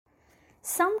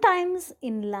Sometimes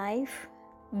in life,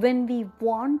 when we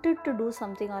wanted to do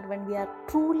something or when we are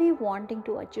truly wanting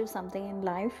to achieve something in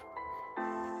life,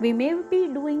 we may be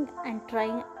doing and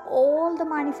trying all the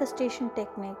manifestation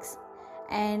techniques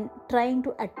and trying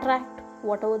to attract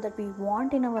whatever that we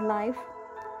want in our life.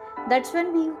 That's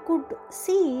when we could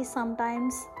see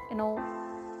sometimes,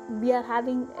 we are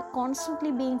having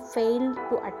constantly being failed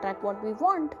to attract what we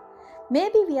want.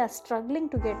 Maybe we are struggling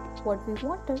to get what we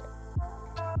wanted.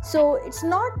 So it's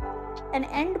not an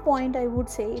end point, I would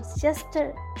say. It's just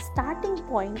a starting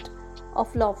point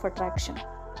of law of attraction.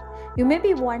 You may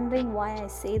be wondering why I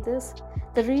say this.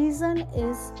 The reason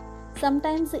is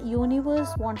sometimes the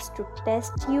universe wants to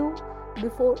test you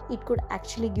before it could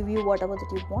actually give you whatever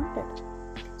that you wanted.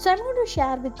 So I'm going to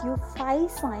share with you 5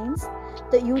 signs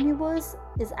the universe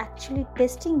is actually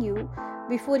testing you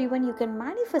before even you can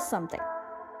manifest something.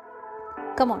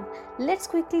 Come on, let's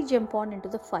quickly jump on into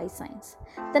the 5 signs.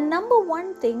 The number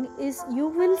 1 thing is you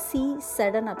will see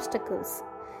sudden obstacles.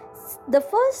 The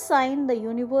first sign the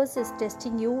universe is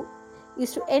testing you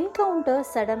is to encounter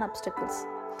sudden obstacles.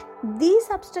 These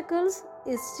obstacles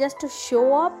is just to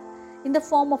show up in the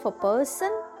form of a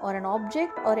person or an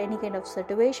object or any kind of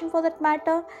situation for that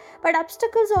matter. But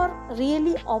obstacles are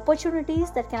really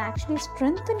opportunities that can actually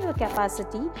strengthen your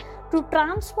capacity to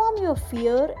transform your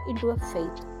fear into a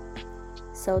faith.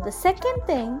 So the second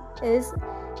thing is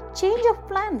change of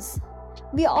plans.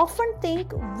 We often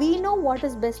think we know what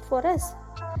is best for us,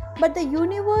 but the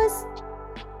universe,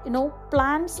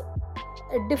 plans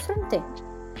a different thing.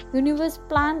 Universe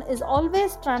plan is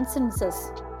always transcends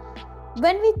us.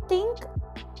 When we think,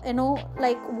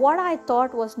 what I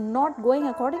thought was not going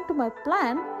according to my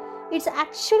plan, it's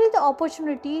actually the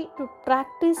opportunity to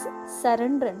practice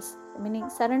surrenderance, meaning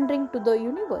surrendering to the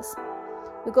universe.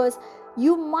 Because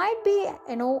you might be,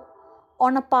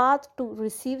 on a path to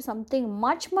receive something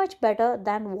much, much better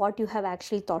than what you have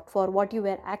actually thought for, what you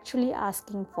were actually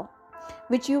asking for,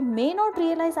 which you may not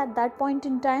realize at that point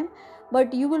in time,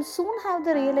 but you will soon have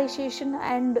the realization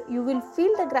and you will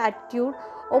feel the gratitude.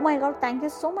 Oh my God, thank you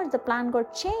so much. The plan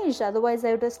got changed. Otherwise,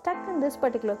 I would have stuck in this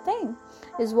particular thing,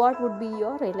 is what would be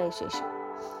your realization.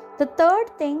 The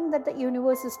third thing that the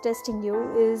universe is testing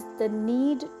you is the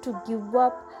need to give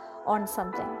up on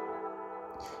something.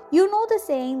 You know the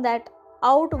saying that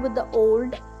out with the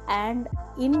old and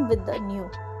in with the new.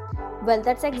 Well,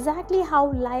 that's exactly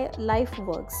how life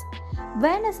works.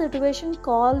 When a situation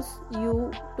calls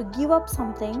you to give up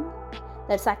something,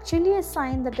 that's actually a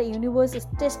sign that the universe is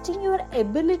testing your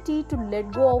ability to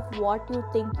let go of what you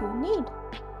think you need.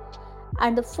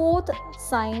 And the fourth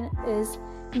sign is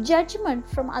judgment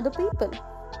from other people.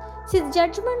 See, the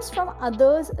judgments from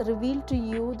others reveal to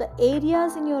you the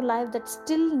areas in your life that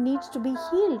still needs to be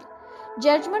healed.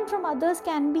 Judgment from others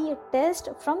can be a test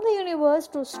from the universe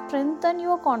to strengthen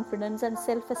your confidence and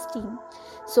self-esteem.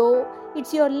 So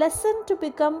it's your lesson to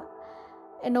become,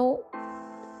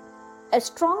 a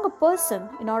stronger person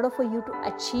in order for you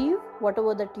to achieve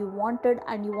whatever that you wanted,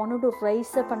 and you wanted to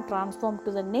rise up and transform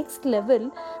to the next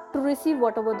level to receive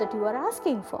whatever that you are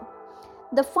asking for.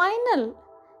 The final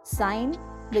sign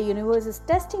the universe is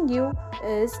testing you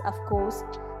is, of course,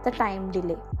 the time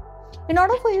delay. In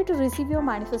order for you to receive your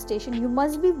manifestation, you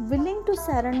must be willing to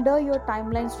surrender your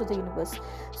timelines to the universe.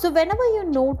 So whenever you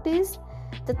notice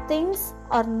the things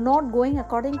are not going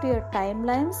according to your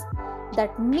timelines,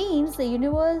 that means the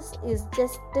universe is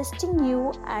just testing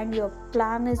you and your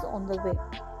plan is on the way.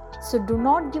 So do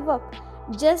not give up.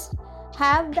 Just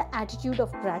have the attitude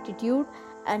of gratitude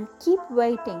and keep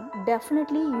waiting.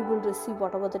 Definitely you will receive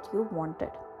whatever that you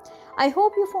wanted. I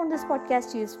hope you found this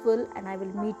podcast useful, and I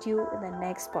will meet you in the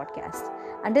next podcast.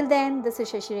 Until then, this is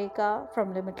Shashireka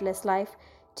from Limitless Life.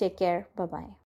 Take care. Bye-bye.